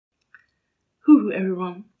Whoo,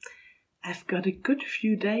 everyone. I've got a good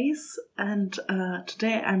few days, and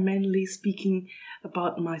today I'm mainly speaking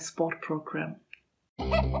about my sport program.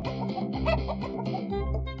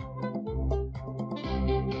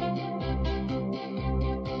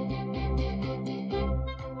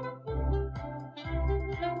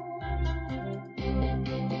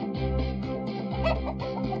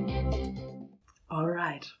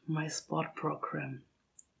 Alright, my sport program.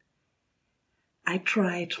 I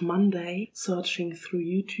tried Monday searching through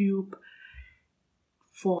YouTube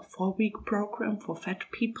for a 4-week program for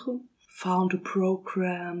fat people. Found a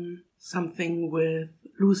program, something with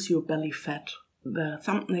lose your belly fat. The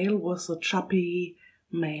thumbnail was a chubby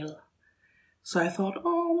male. So I thought,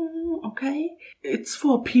 okay, it's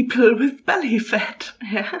for people with belly fat.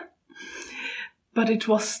 Yeah. But it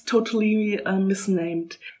was totally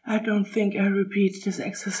misnamed. I don't think I repeat this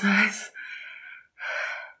exercise.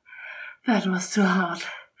 That was too hard.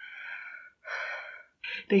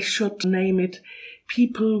 They should name it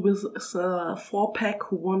people with a 4-pack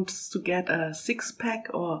who wants to get a 6-pack,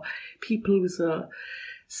 or people with a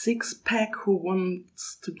 6-pack who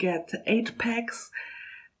wants to get 8 packs.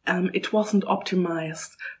 It wasn't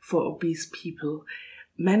optimized for obese people.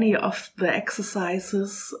 Many of the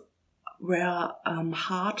exercises were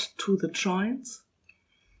hard to the joints,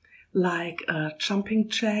 like jumping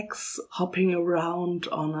jacks, hopping around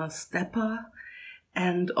on a stepper,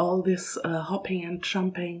 and all this hopping and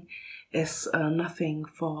jumping is nothing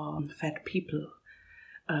for fat people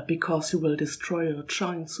because you will destroy your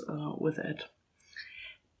joints with it.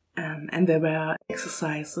 And there were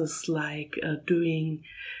exercises like doing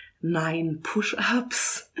 9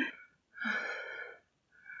 push-ups.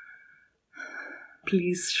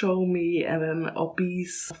 Please show me an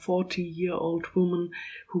obese 40-year-old woman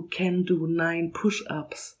who can do 9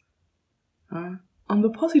 push-ups. On the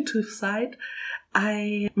positive side,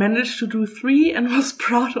 I managed to do 3 and was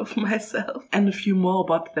proud of myself. And a few more,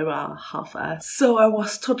 but they were half-assed. So I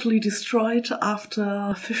was totally destroyed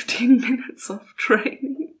after 15 minutes of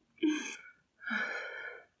training.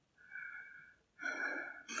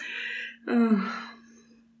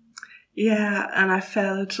 Yeah, and I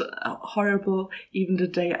felt horrible even the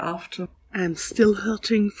day after. I'm still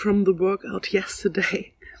hurting from the workout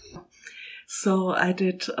yesterday. So I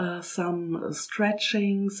did some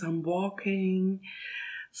stretching, some walking,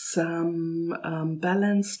 some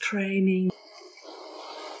balance training.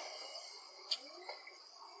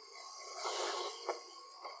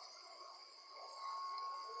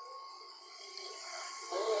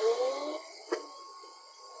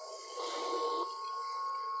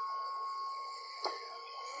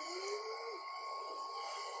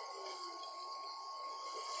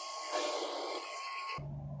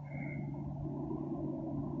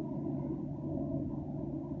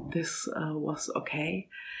 This was okay,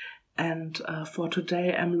 and for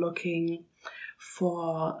today I'm looking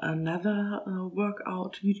for another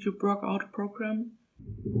YouTube workout program.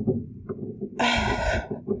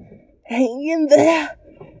 Hang in there!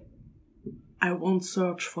 I won't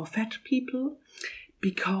search for fat people,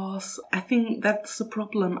 because I think that's the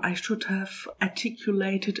problem. I should have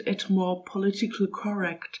articulated it more politically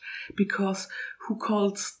correct, because who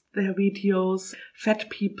calls their videos fat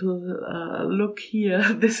people, look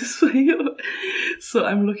here, this is for you. So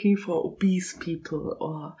I'm looking for obese people,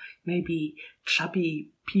 or maybe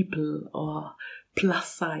chubby people, or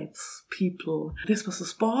plus size people. This was a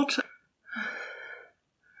sport.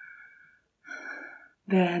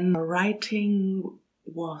 Then writing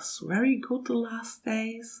was very good the last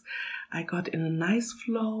days. I got in a nice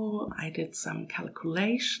flow. I did some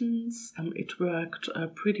calculations. It worked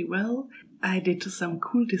pretty well. I did some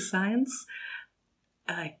cool designs.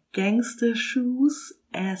 Gangster shoes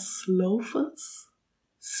as loafers.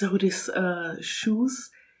 So these shoes,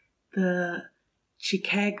 the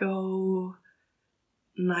Chicago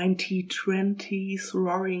 1920s,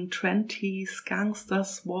 roaring 20s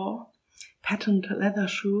gangsters wore. Patent leather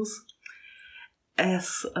shoes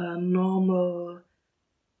as normal,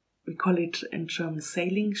 we call it in German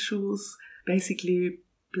sailing shoes, basically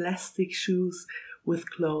plastic shoes with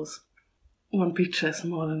clothes. One picture is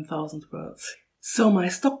more than 1,000 words. So my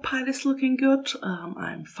stockpile is looking good.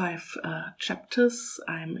 I'm 5 chapters.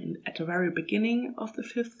 I'm at the very beginning of the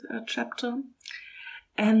 5th chapter.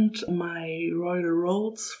 And my Royal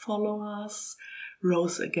Roads followers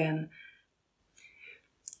rose again.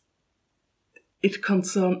 It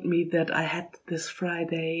concerned me that I had this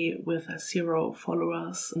Friday with 0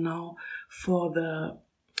 followers. Now for the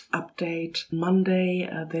update Monday,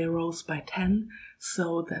 they rose by 10.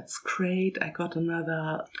 So that's great. I got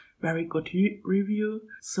another very good review.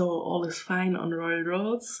 So all is fine on Royal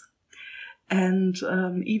Roads. And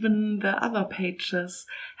even the other pages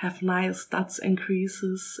have nice stats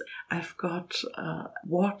increases. I've got a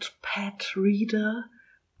Wattpad reader.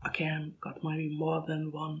 Okay, I've got maybe more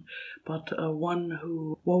than one, but one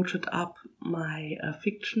who voted up my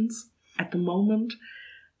fictions. At the moment,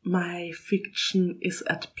 my fiction is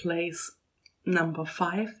at place number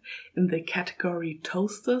 5 in the category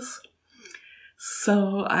Toasters.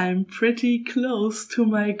 So I'm pretty close to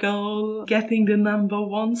my goal, getting the number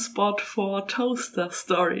 1 spot for toaster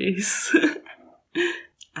stories.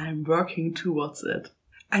 I'm working towards it.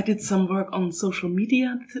 I did some work on social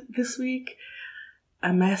media this week. I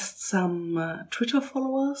amassed some Twitter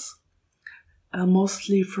followers,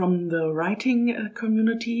 mostly from the writing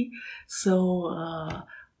community, so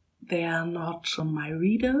they are not my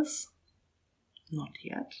readers, not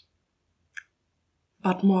yet,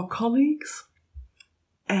 but more colleagues.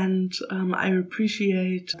 And I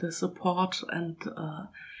appreciate the support and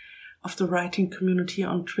of the writing community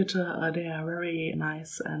on Twitter. They are very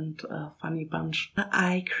nice and funny bunch.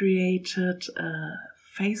 I created a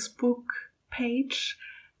Facebook page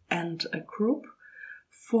and a group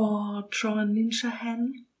for Draw a Ninja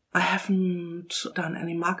Hen. I haven't done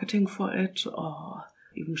any marketing for it or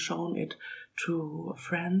even shown it to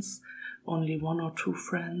friends, only 1 or 2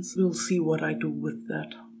 friends. We'll see what I do with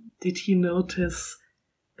that. Did you notice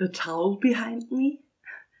the towel behind me?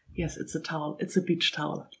 Yes, it's a towel. It's a beach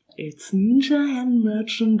towel. It's Ninja Hen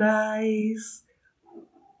merchandise.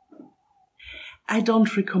 I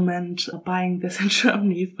don't recommend buying this in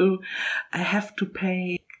Germany, though. I have to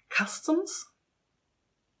pay customs,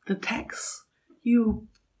 the tax you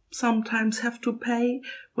sometimes have to pay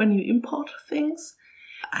when you import things.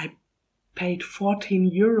 I paid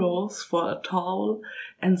 14 euros for a towel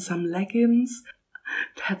and some leggings.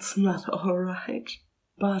 That's not alright.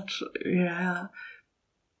 But yeah,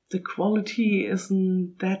 the quality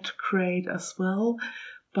isn't that great as well,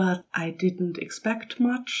 but I didn't expect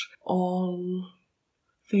much. All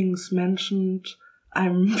things mentioned,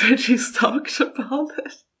 I'm pretty stoked about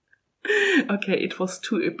it. Okay, it was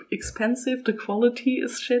too expensive, the quality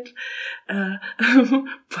is shit,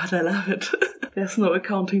 but I love it. There's no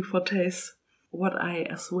accounting for taste. What I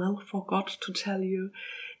as well forgot to tell you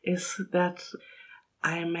is that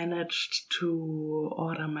I managed to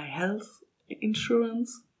order my health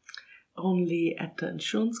insurance only at the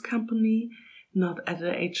insurance company, not at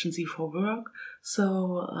the agency for work.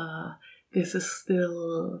 So this is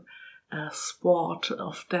still a sword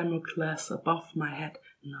of Damocles above my head.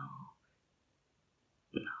 No,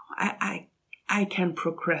 I can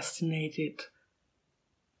procrastinate it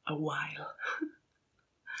a while.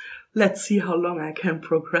 Let's see how long I can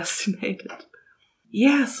procrastinate it.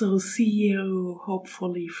 Yeah, so see you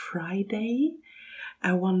hopefully Friday.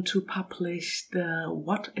 I want to publish the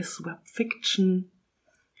What is Web Fiction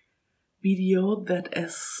video that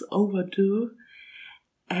is overdue.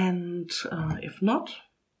 And if not,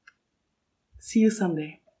 see you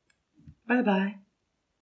Sunday. Bye bye.